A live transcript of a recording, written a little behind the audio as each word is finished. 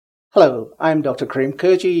Hello, I'm Dr. Karim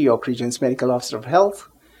Kurji, York Region's Medical Officer of Health.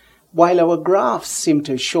 While our graphs seem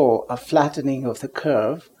to show a flattening of the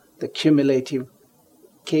curve, the cumulative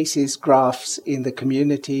cases graphs in the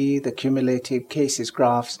community, the cumulative cases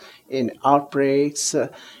graphs in outbreaks,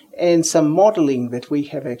 and some modeling that we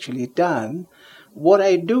have actually done, what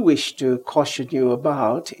I do wish to caution you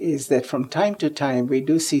about is that from time to time we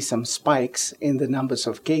do see some spikes in the numbers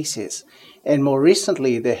of cases. And more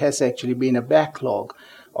recently, there has actually been a backlog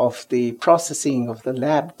of the processing of the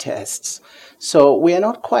lab tests. So we are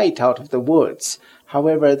not quite out of the woods.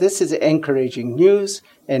 However, this is encouraging news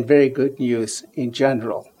and very good news in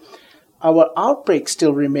general. Our outbreaks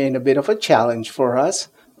still remain a bit of a challenge for us,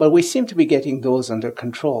 but we seem to be getting those under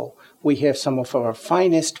control. We have some of our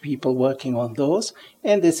finest people working on those,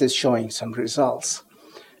 and this is showing some results.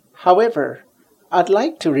 However, I'd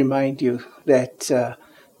like to remind you that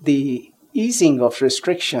the easing of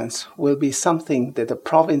restrictions will be something that the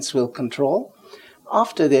province will control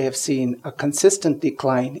after they have seen a consistent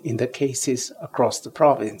decline in the cases across the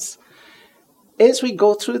province. As we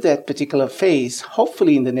go through that particular phase,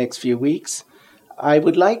 hopefully in the next few weeks, I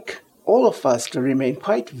would like all of us to remain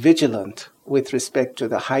quite vigilant with respect to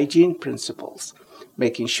the hygiene principles,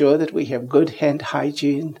 making sure that we have good hand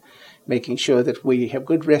hygiene, making sure that we have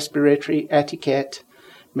good respiratory etiquette,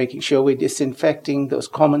 making sure we're disinfecting those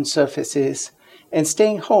common surfaces, and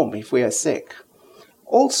staying home if we are sick.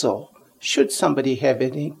 Also, should somebody have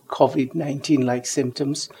any COVID-19-like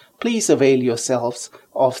symptoms, please avail yourselves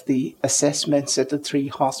of the assessments at the 3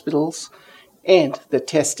 hospitals and the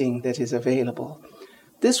testing that is available.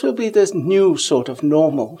 This will be the new sort of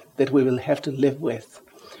normal that we will have to live with.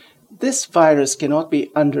 This virus cannot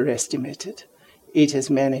be underestimated. It has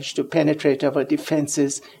managed to penetrate our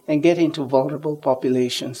defenses and get into vulnerable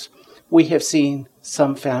populations. We have seen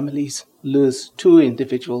some families lose 2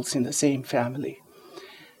 individuals in the same family.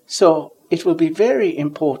 So it will be very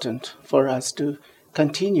important for us to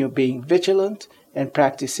continue being vigilant and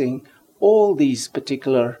practicing all these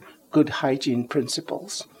particular good hygiene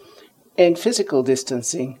principles and physical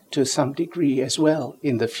distancing to some degree as well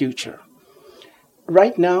in the future.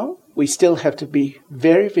 Right now, we still have to be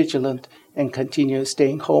very vigilant and continue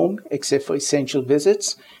staying home except for essential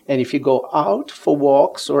visits. And if you go out for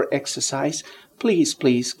walks or exercise, please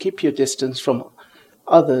keep your distance from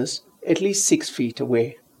others at least 6 feet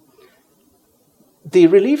away. The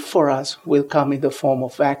relief for us will come in the form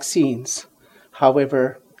of vaccines.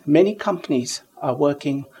 However, many companies are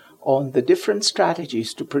working on the different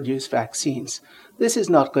strategies to produce vaccines. This is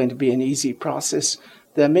not going to be an easy process.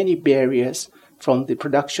 There are many barriers from the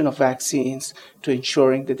production of vaccines to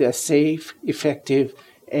ensuring that they're safe, effective,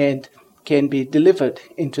 and can be delivered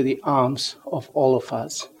into the arms of all of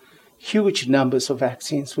us. Huge numbers of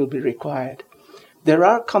vaccines will be required. There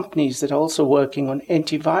are companies that are also working on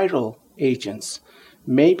antiviral agents.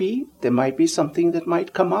 Maybe there might be something that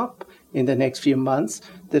might come up in the next few months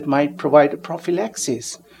that might provide a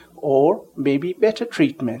prophylaxis or maybe better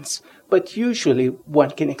treatments. But usually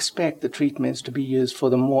one can expect the treatments to be used for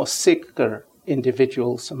the more sicker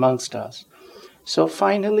individuals amongst us. So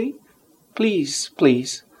finally, please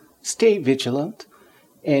stay vigilant,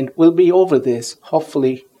 and we'll be over this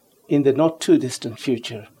hopefully in the not too distant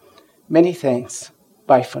future. Many thanks.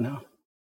 Bye for now.